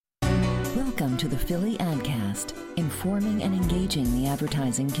Welcome to the Philly Adcast, informing and engaging the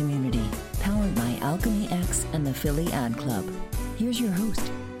advertising community. Powered by Alchemy X and the Philly Ad Club. Here's your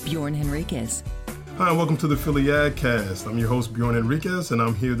host, Bjorn Henriquez. Hi, welcome to the Philly Adcast. I'm your host, Bjorn Henriquez, and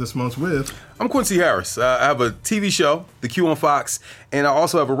I'm here this month with... I'm Quincy Harris. I have a TV show, The Q on Fox, and I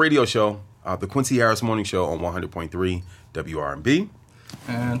also have a radio show, the Quincy Harris Morning Show on 100.3 WRNB.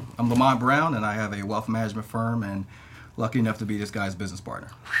 And I'm Lamont Brown, and I have a wealth management firm, and lucky enough to be this guy's business partner.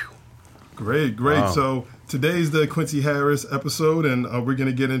 Great. Wow. So today's the Quincy Harris episode, and we're going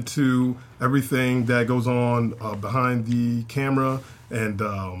to get into everything that goes on behind the camera and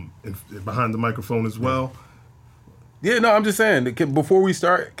behind the microphone as well. Yeah, no, I'm just saying, before we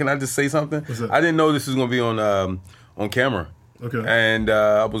start, can I just say something? What's that? I didn't know this was going to be on camera. Okay. And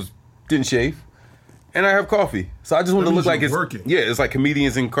I didn't shave. And I have coffee. So I just want to look like it's working. Yeah, it's like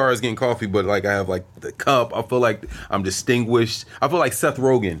comedians in cars getting coffee, but like I have like the cup. I feel like I'm distinguished. I feel like Seth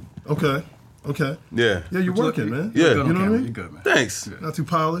Rogen. Okay. Yeah. Yeah, you're working, man. Yeah. You know what I mean? You're good, man. Thanks. Yeah. Not too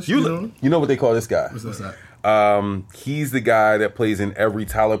polished. You know what they call this guy? What's that? He's the guy that plays in every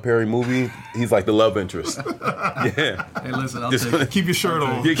Tyler Perry movie. He's like the love interest. Yeah. Hey, listen, Keep your shirt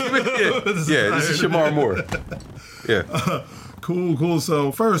on. This is Shamar Moore. Yeah. Cool.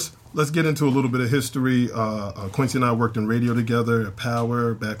 So first, let's get into a little bit of history. Quincy and I worked in radio together at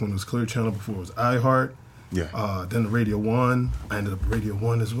Power back when it was Clear Channel, before it was iHeart. Yeah. Then the Radio 1. I ended up at Radio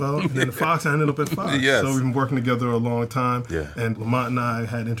 1 as well. And then the Fox, I ended up at Fox. Yes. So we've been working together a long time. Yeah. And Lamont and I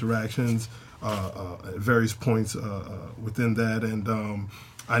had interactions at various points within that. And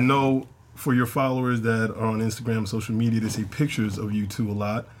I know for your followers that are on Instagram, social media, they see pictures of you two a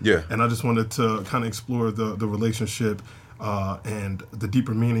lot. Yeah. And I just wanted to kind of explore the relationship and the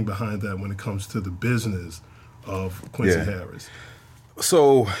deeper meaning behind that when it comes to the business of Quincy Harris.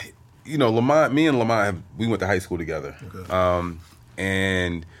 So, me and Lamont, we went to high school together. Okay.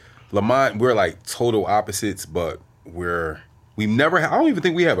 And Lamont, we're like total opposites, but we've never had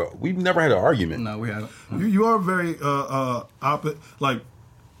an argument. No, we haven't. You are very like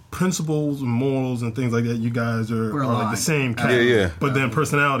principles and morals and things like that. You guys are like the same kind. Yeah. But then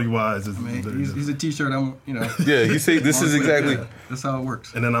personality-wise, He's a T-shirt. Yeah, you see, this is exactly. That's how it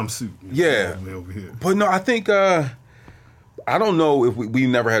works. And then I'm suit. Yeah. Way over here. But no, I think I don't know if we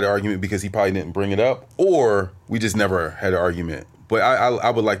never had an argument because he probably didn't bring it up, or we just never had an argument. But I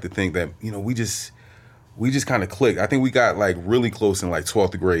would like to think that we just kind of clicked. I think we got like really close in like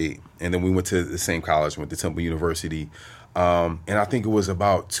 12th grade, and then we went to the same college, went to Temple University. And I think it was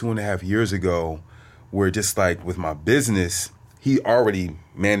about 2.5 years ago where just like with my business, he already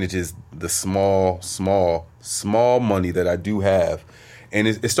manages the small money that I do have. And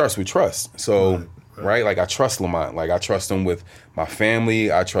it starts with trust. So, right? Like I trust Lamont. Like I trust him with my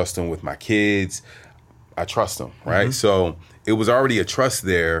family. I trust him with my kids. I trust him, right? Mm-hmm. So it was already a trust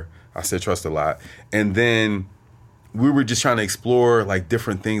there. I said trust a lot. And then we were just trying to explore like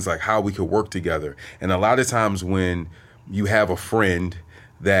different things, like how we could work together. And a lot of times when you have a friend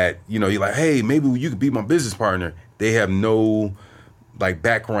that, you're like, hey, maybe you could be my business partner. They have no like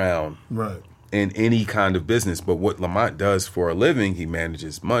background in any kind of business. But what Lamont does for a living, he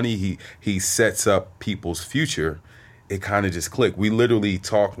manages money. He sets up people's future. It kind of just clicked. We literally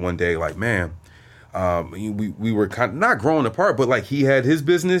talked one day like, man, we were kind of not growing apart, but like he had his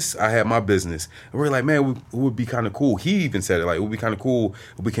business, I had my business. And we're like, man, it would be kind of cool. He even said it, like, it would be kind of cool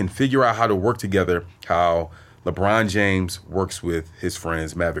if we can figure out how to work together, how LeBron James works with his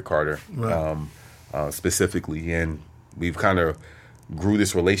friends, Maverick Carter, specifically. And we've kind of grew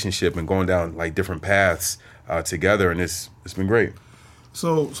this relationship and going down like different paths together. And it's been great.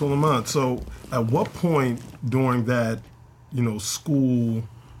 So Lamont, at what point during that, school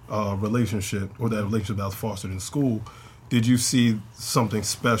relationship, or that relationship that was fostered in school, did you see something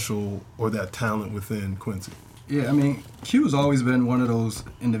special or that talent within Quincy? Yeah, Q has always been one of those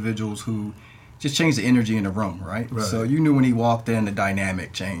individuals who just changed the energy in the room, right? So you knew when he walked in, the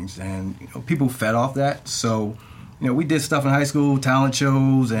dynamic changed, and people fed off that. So, we did stuff in high school, talent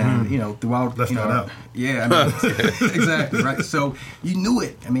shows, and throughout. Left that out. Yeah, exactly, right. So you knew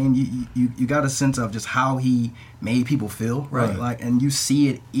it. You got a sense of just how he made people feel, right? Like, and you see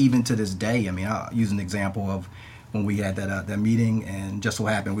it even to this day. I'll use an example of when we had that meeting, and just so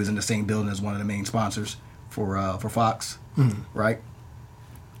happened we was in the same building as one of the main sponsors for Fox, right?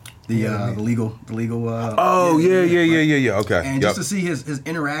 The legal. Yeah. Okay. And just to see his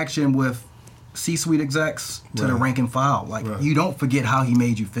interaction with C-suite execs to the rank and file, like you don't forget how he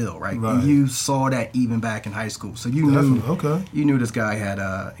made you feel, right? And you saw that even back in high school, so you knew this guy had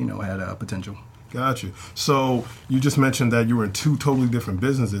had potential. Got you. So you just mentioned that you were in two totally different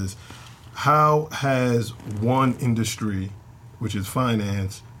businesses. How has one industry, which is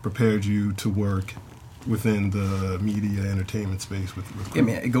finance, prepared you to work within the media entertainment space with I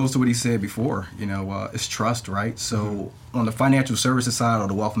mean, it goes to what he said before, it's trust, right? So on the financial services side or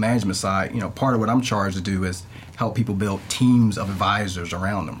the wealth management side, part of what I'm charged to do is help people build teams of advisors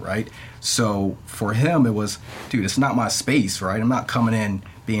around them, right? So for him, it was, dude, it's not my space, right? I'm not coming in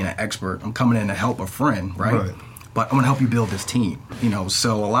being an expert. I'm coming in to help a friend, right? But I'm going to help you build this team,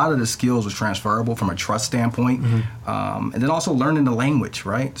 So a lot of the skills was transferable from a trust standpoint, and then also learning the language,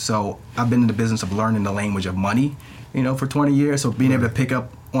 right? So I've been in the business of learning the language of money, for 20 years. So being able to pick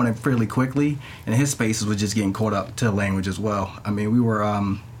up on it fairly quickly, and his spaces was just getting caught up to the language as well. I mean, we were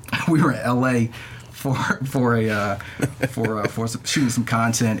in LA for shooting some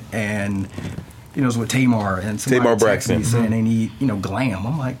content, and it was with Tamar and Tamar Braxton saying they need glam.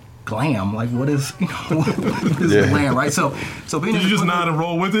 I'm like, glam, like what is what is glam, right? So being did you just nod and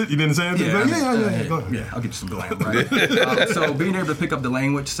roll with it? You didn't say anything? Yeah, I'll get you some glam, right? So being able to pick up the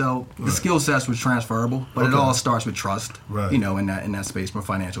language, so the skill sets was transferable, but it all starts with trust, right? In that space from a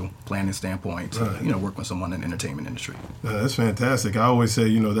financial planning standpoint, work with someone in the entertainment industry. That's fantastic. I always say,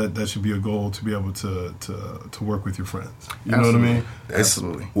 that should be a goal, to be able to work with your friends. You know what I mean?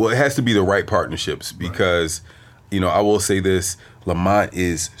 Absolutely. Well, it has to be the right partnerships because, I will say this. Lamont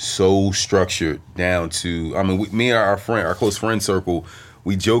is so structured down to, me and our close friend circle,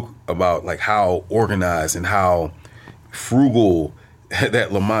 we joke about like how organized and how frugal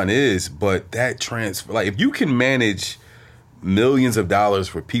that Lamont is, but that like if you can manage millions of dollars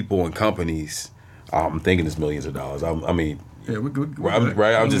for people and companies, I'm thinking it's millions of dollars. Yeah, we're good.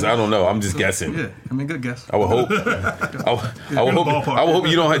 Right? I don't know. I'm just guessing. Yeah, good guess. I would hope. I would hope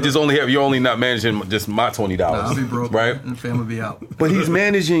you don't just only have. You're only not managing just my $20. I'll be broke, right? And the family will be out. But he's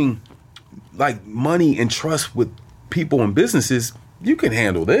managing like money and trust with people and businesses. You can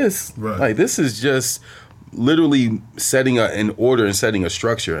handle this. Right. Like this is just literally setting an order and setting a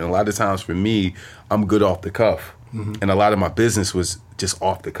structure. And a lot of times for me, I'm good off the cuff. And a lot of my business was just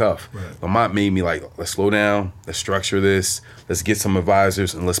off the cuff. Right. Lamont made me like, let's slow down, let's structure this, let's get some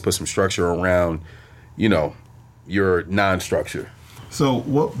advisors, and let's put some structure around, your non-structure. So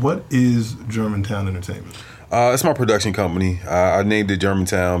what is Germantown Entertainment? It's my production company. I named it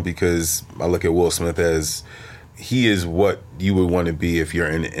Germantown because I look at Will Smith as he is what you would want to be if you're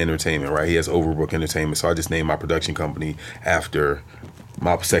in entertainment, right? He has Overbrook Entertainment, so I just named my production company after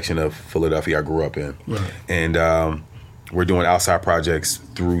my section of Philadelphia I grew up in. Right. And we're doing outside projects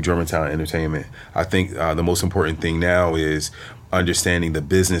through Germantown Entertainment. I think the most important thing now is understanding the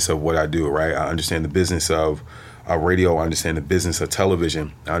business of what I do, right? I understand the business of radio. I understand the business of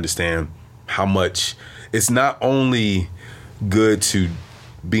television. I understand how much it's not only good to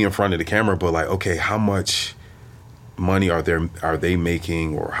be in front of the camera, but like, okay, how much money are they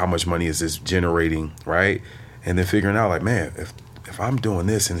making, or how much money is this generating, right? And then figuring out like, man, if I'm doing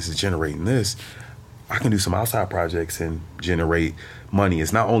this and this is generating this, I can do some outside projects and generate money.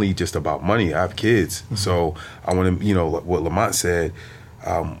 It's not only just about money. I have kids. So I want to, what Lamont said,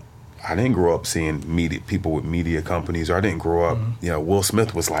 I didn't grow up seeing people with media companies, or I didn't grow up, Will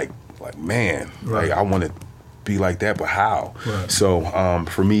Smith was like, man, right. Like I want to be like that, but how? Right. So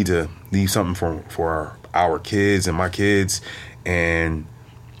for me to leave something for our kids and my kids, and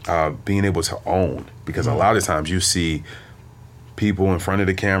being able to own, because a lot of times you see people in front of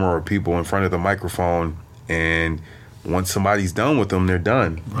the camera or people in front of the microphone, and once somebody's done with them, they're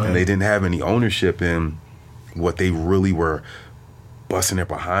done. Right. And they didn't have any ownership in what they really were busting their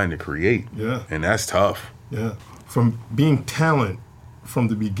behind to create. Yeah. And that's tough. Yeah. From being talent from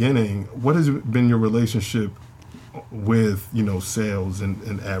the beginning, what has been your relationship with, sales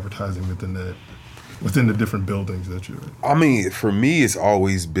and advertising within the different buildings that you're in? I mean, for me, it's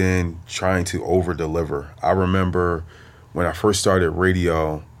always been trying to over-deliver. I remember when I first started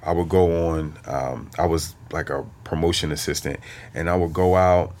radio, I would go on, I was like a promotion assistant, and I would go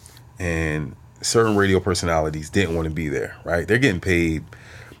out, and certain radio personalities didn't want to be there, right? They're getting paid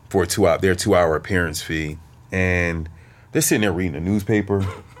for their 2-hour appearance fee, and they're sitting there reading a newspaper.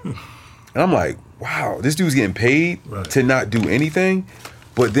 And I'm like, wow, this dude's getting paid to not do anything.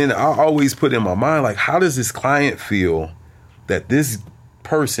 But then I always put in my mind, like, how does this client feel that this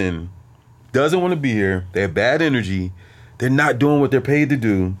person doesn't want to be here? They have bad energy. They're not doing what they're paid to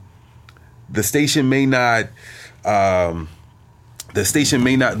do. The station may not,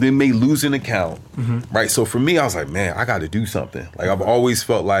 they may lose an account, right? So for me, I was like, man, I got to do something. Like, I've always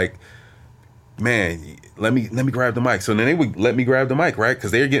felt like, man, let me grab the mic. So then they would let me grab the mic, right?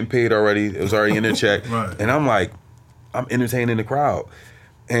 Because they're getting paid already. It was already in their check. Right. And I'm like, I'm entertaining the crowd.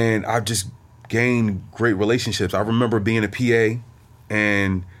 And I've just gained great relationships. I remember being a PA,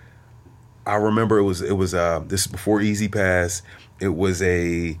 and I remember it was this is before Easy Pass, It was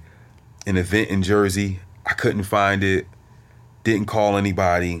an event in Jersey. I couldn't find it. Didn't call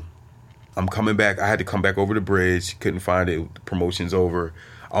anybody. I'm coming back. I had to come back over the bridge. Couldn't find it. The promotion's over.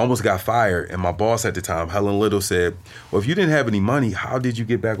 I almost got fired. And my boss at the time, Helen Little, said, well, if you didn't have any money, how did you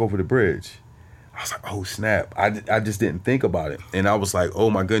get back over the bridge? I was like, oh, snap. I just didn't think about it. And I was like, oh,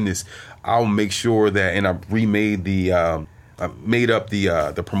 my goodness, I'll make sure that, and I remade I made up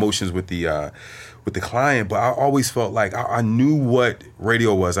the promotions with the client, but I always felt like I knew what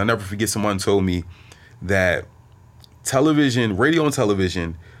radio was. I never forget someone told me that radio and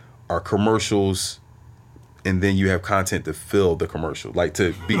television are commercials, and then you have content to fill the commercial, like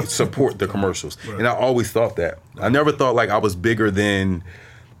to support the commercials. Right. And I always thought that. I never thought like I was bigger than,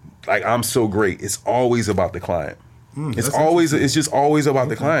 like, I'm so great. It's always about the client. It's just always about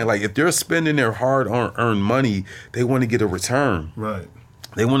the client. Like, if they're spending their hard-earned money, they want to get a return. Right.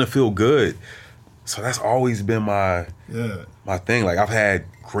 They want to feel good. So that's always been my thing. Like, I've had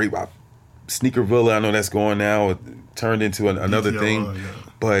great Sneaker Villa. I know that's going now. It turned into another thing. Yeah.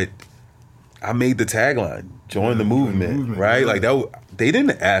 But I made the tagline, join the movement, right? Like, they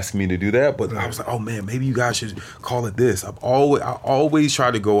didn't ask me to do that, but I was like, oh man, maybe you guys should call it this. I always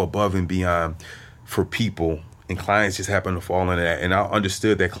try to go above and beyond for people, and clients just happen to fall into that. And I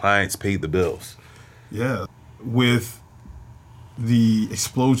understood that clients paid the bills. Yeah. With the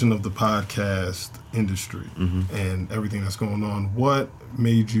explosion of the podcast industry and everything that's going on, what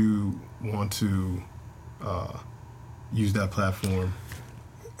made you want to use that platform?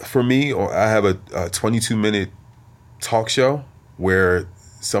 For me, I have a 22-minute talk show where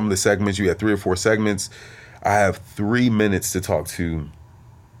some of the segments, you had 3 or 4 segments. I have 3 minutes to talk to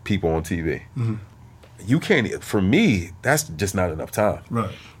people on TV. Mm-hmm. You can't, for me, that's just not enough time.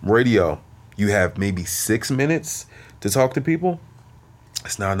 Right. Radio, you have maybe 6 minutes to talk to people.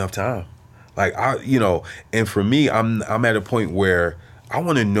 It's not enough time. Like, and for me, I'm at a point where I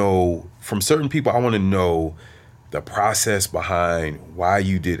want to know, from certain people, I want to know the process behind why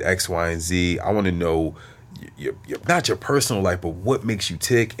you did X, Y, and Z. I want to know your not your personal life, but what makes you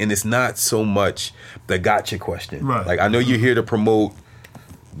tick. And it's not so much the gotcha question. Right. Like, I know you're here to promote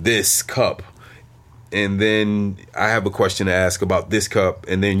this cup, and then I have a question to ask about this cup,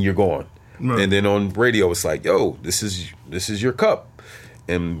 and then you're gone. Right. And then on radio, it's like, yo, this is your cup.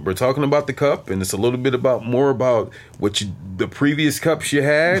 And we're talking about the cup, and it's a little bit more about the previous cups you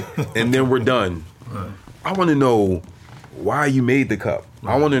had, and then we're done. Right. I want to know why you made the cup.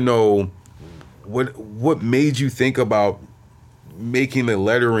 Right. I want to know what made you think about making the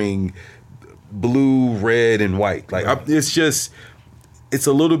lettering blue, red, and white. Like, right. It's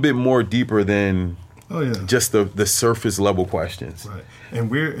a little bit more deeper than just the surface level questions. Right. And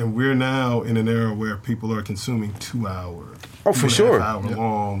we're now in an era where people are consuming 2 hours. Oh, for sure. Hour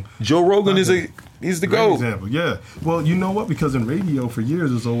long. Joe Rogan he's the GOAT. Example, yeah. Well, you know what? Because in radio for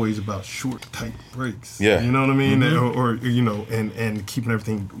years it's always about short, tight breaks. Yeah. You know what I mean? Mm-hmm. And keeping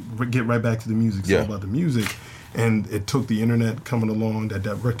everything, get right back to the music. It's all about the music. And it took the internet coming along, that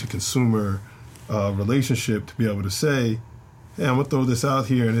direct to consumer relationship, to be able to say, hey, I'm gonna throw this out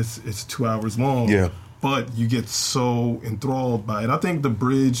here, and it's 2 hours long. Yeah. But you get so enthralled by it. I think the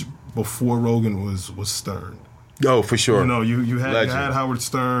bridge before Rogan was Stern. Oh, for sure. You had Howard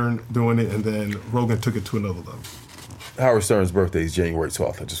Stern doing it, and then Rogan took it to another level. Howard Stern's birthday is January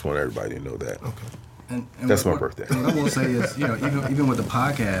 12th. I just want everybody to know that. Okay. And that's my birthday. What I will say is, even with the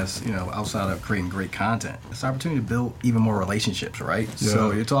podcast, outside of creating great content, it's an opportunity to build even more relationships, right? Yeah.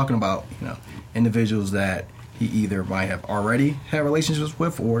 So you're talking about, individuals that he either might have already had relationships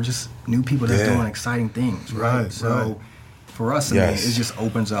with, or just new people that's doing exciting things, right? So for us, it just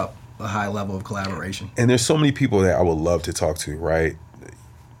opens up a high level of collaboration. And there's so many people that I would love to talk to, right?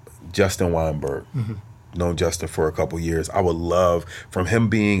 Justin Weinberg. Mm-hmm. Known Justin for a couple years. I would love, from him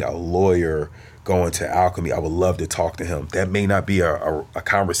being a lawyer going to Alchemy, I would love to talk to him. That may not be a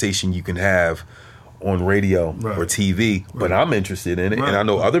conversation you can have on radio or TV, but I'm interested in it, and I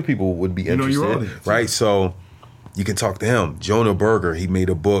know other people would be interested, right? So you can talk to him. Jonah Berger, he made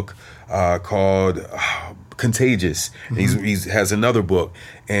a book called Contagious. Mm-hmm. He has another book,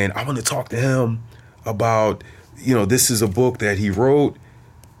 and I want to talk to him about, this is a book that he wrote.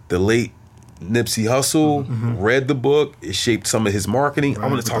 The late Nipsey Hussle read the book. It shaped some of his marketing. I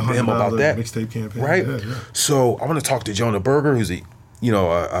want to talk to him about that. Mixtape campaign, right? Yeah. So I want to talk to Jonah Berger, who's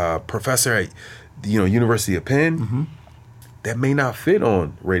a professor at the University of Penn. Mm-hmm. That may not fit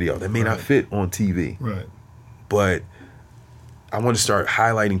on radio. That may not fit on TV. Right. But I want to start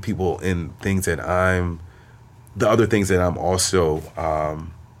highlighting people in things that the other things that I'm also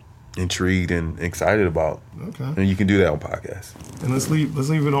intrigued and excited about. Okay. And you can do that on podcasts. And let's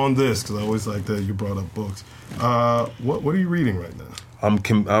leave it on this, because I always like that you brought up books. What are you reading right now?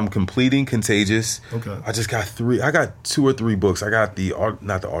 I'm completing Contagious. Okay. I just got 3. I got 2 or 3 books. I got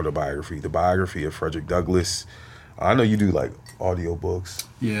not the autobiography, the biography of Frederick Douglass. I know you do like audiobooks.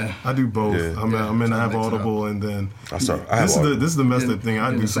 Yeah, I do both. Yeah. I have Audible, and then This is the messed up thing I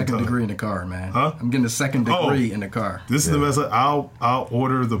do. A second sometimes. degree in the car, man. Huh? I'm getting a second degree in the car. This is the mess up. I'll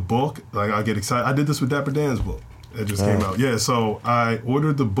order the book. Like, I get excited. I did this with Dapper Dan's book. It just came out. Yeah, so I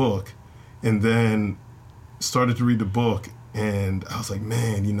ordered the book, and then started to read the book, and I was like,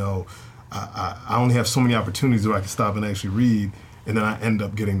 man, I only have so many opportunities where I can stop and actually read. And then I end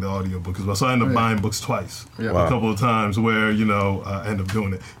up getting the audiobook as well. So I end up buying books twice. Yeah. A couple of times where, I end up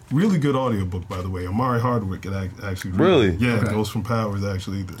doing it. Really good audiobook, by the way. Amari Hardwick could actually read Really? it. Yeah, Okay. Ghost from Powers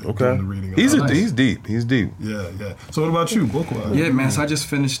actually doing the reading. He's deep. He's deep. Yeah. So what about you, book-wise? Yeah, man. So I just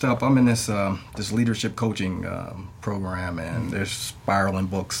finished up. I'm in this leadership coaching program, and there's spiraling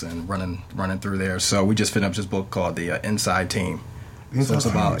books and running through there. So we just finished up this book called The Inside Team. So it's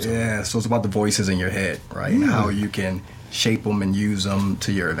about the voices in your head, right? And how you can shape them and use them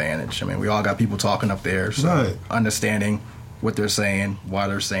to your advantage. I mean, we all got people talking up there, so understanding what they're saying, why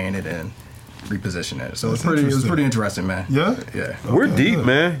they're saying it, and reposition it. So it was pretty interesting, man. Yeah? Yeah. We're deep,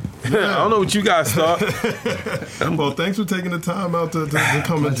 man. I don't know what you guys thought. Well, thanks for taking the time out to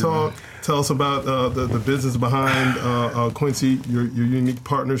come and talk. Man. Tell us about the business behind Quincy, your unique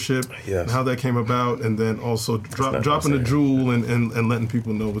partnership, and how that came about, and then also dropping the jewel and letting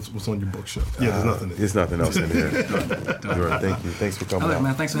people know what's on your bookshelf. Yeah, there's nothing in There's nothing else in here. Right, thank you. Thanks for coming out.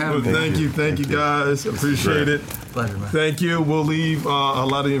 Man, thanks for having me. Thank you guys. Appreciate it. Pleasure, man. Thank you. We'll leave a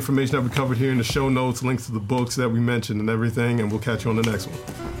lot of the information that we covered here in the show notes, links to the books that we mentioned and everything, and we'll catch you on the next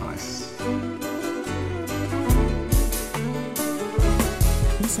one. Nice.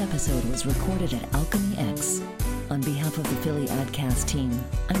 This episode was recorded at Alchemy X. On behalf of the Philly Adcast team,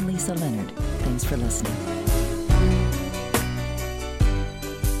 I'm Lisa Leonard. Thanks for listening.